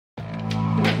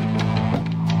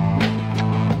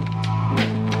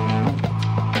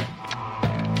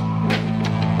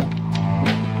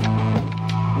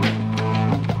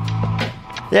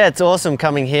Yeah, it's awesome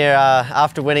coming here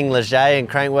after winning Leger and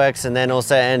Crankworks and then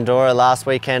also Andorra last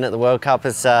weekend at the World Cup.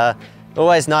 It's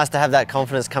always nice to have that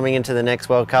confidence coming into the next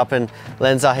World Cup, and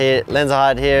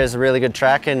Lenzerheide here is a really good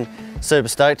track and super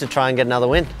stoked to try and get another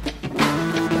win.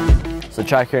 So the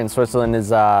track here in Switzerland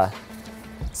is it's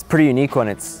a pretty unique one.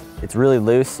 It's really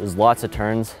loose, there's lots of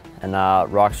turns, and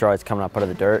rocks are always coming up out of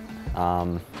the dirt.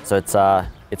 So it's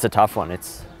a tough one.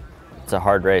 It's a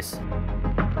hard race.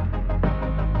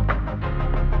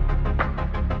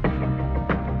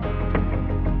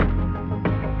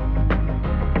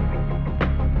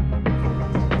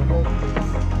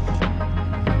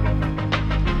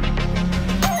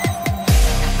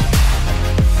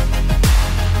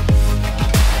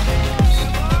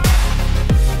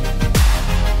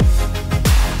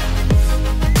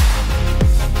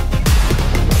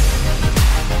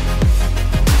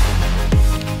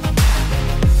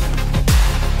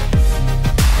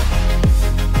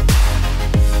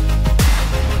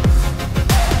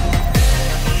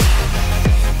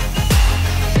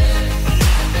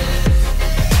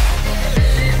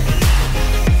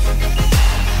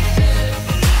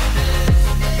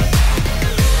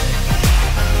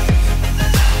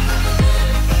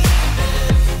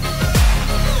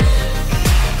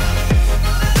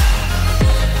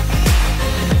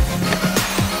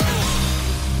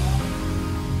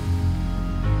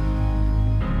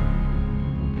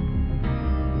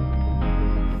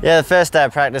 Yeah, the first day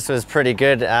of practice was pretty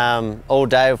good. All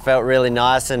day felt really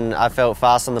nice and I felt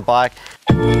fast on the bike.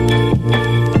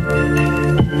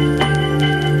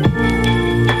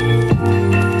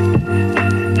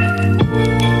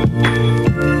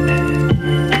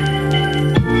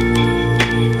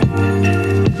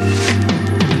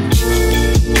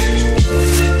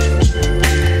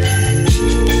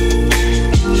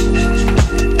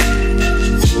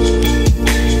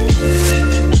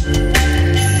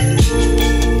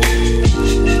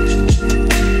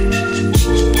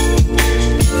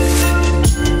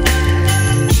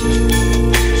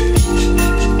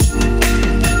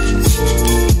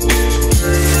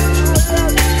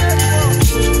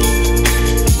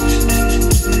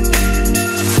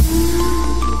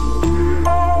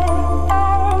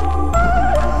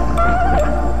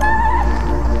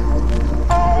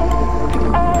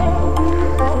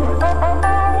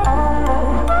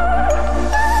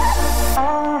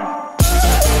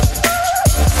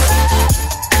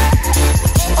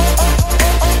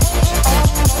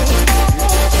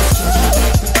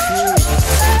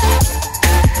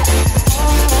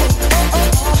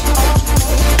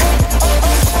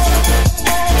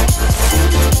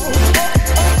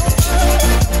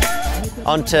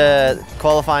 On to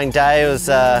qualifying day. It was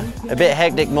a bit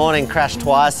hectic morning, crashed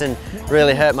twice and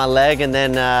really hurt my leg, and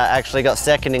then actually got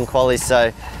second in quali.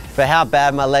 So for how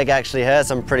bad my leg actually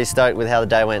hurts, I'm pretty stoked with how the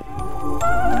day went.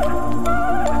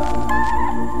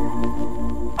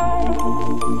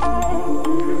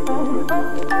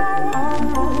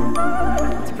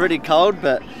 It's pretty cold,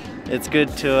 but it's good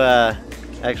to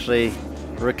actually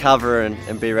recover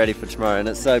and be ready for tomorrow. And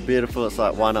it's so beautiful, it's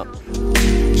like, why not?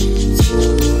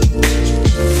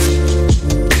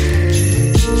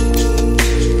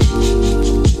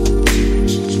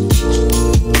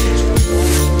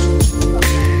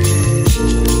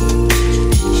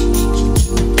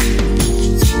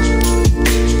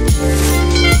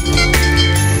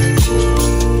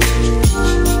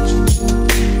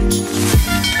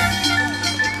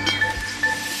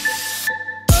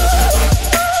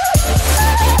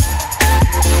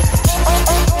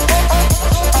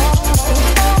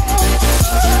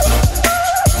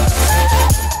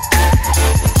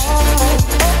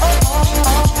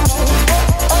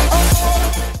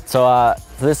 So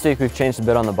for this week we've changed a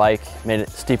bit on the bike, made it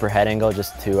steeper head angle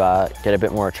just to get a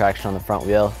bit more traction on the front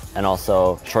wheel, and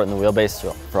also shorten the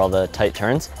wheelbase for all the tight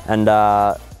turns. And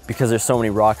because there's so many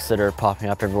rocks that are popping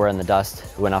up everywhere in the dust,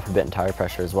 it went up a bit in tire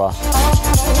pressure as well.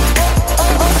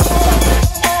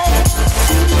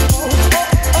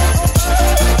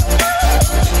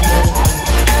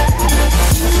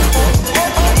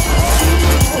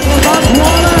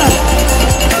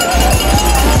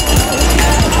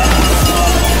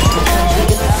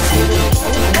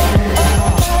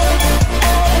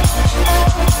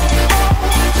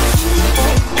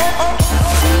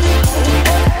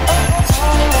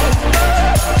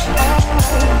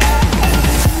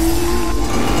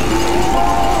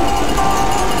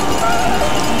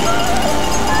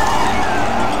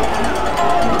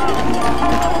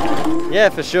 Yeah,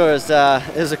 for sure. It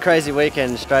was a crazy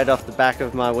weekend straight off the back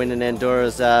of my win in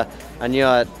Andorra. I knew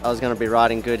I was going to be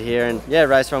riding good here, and yeah,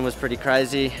 race run was pretty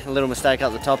crazy. A little mistake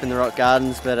up the top in the rock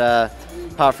gardens, but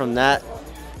apart from that,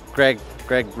 Greg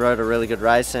Greg rode a really good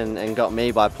race and got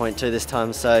me by 0.2 this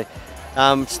time. So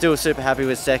still super happy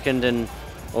with second, and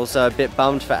also a bit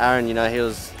bummed for Aaron. You know, he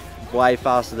was way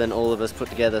faster than all of us put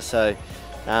together. So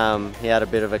he had a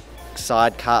bit of a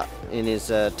side cut in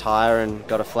his tyre and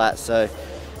got a flat. So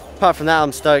apart from that,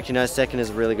 I'm stoked. You know, second is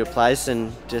a really good place,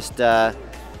 and just kind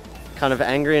of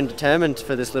angry and determined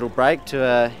for this little break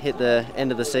to hit the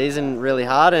end of the season really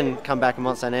hard and come back in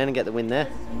Mont Saint Anne and get the win there.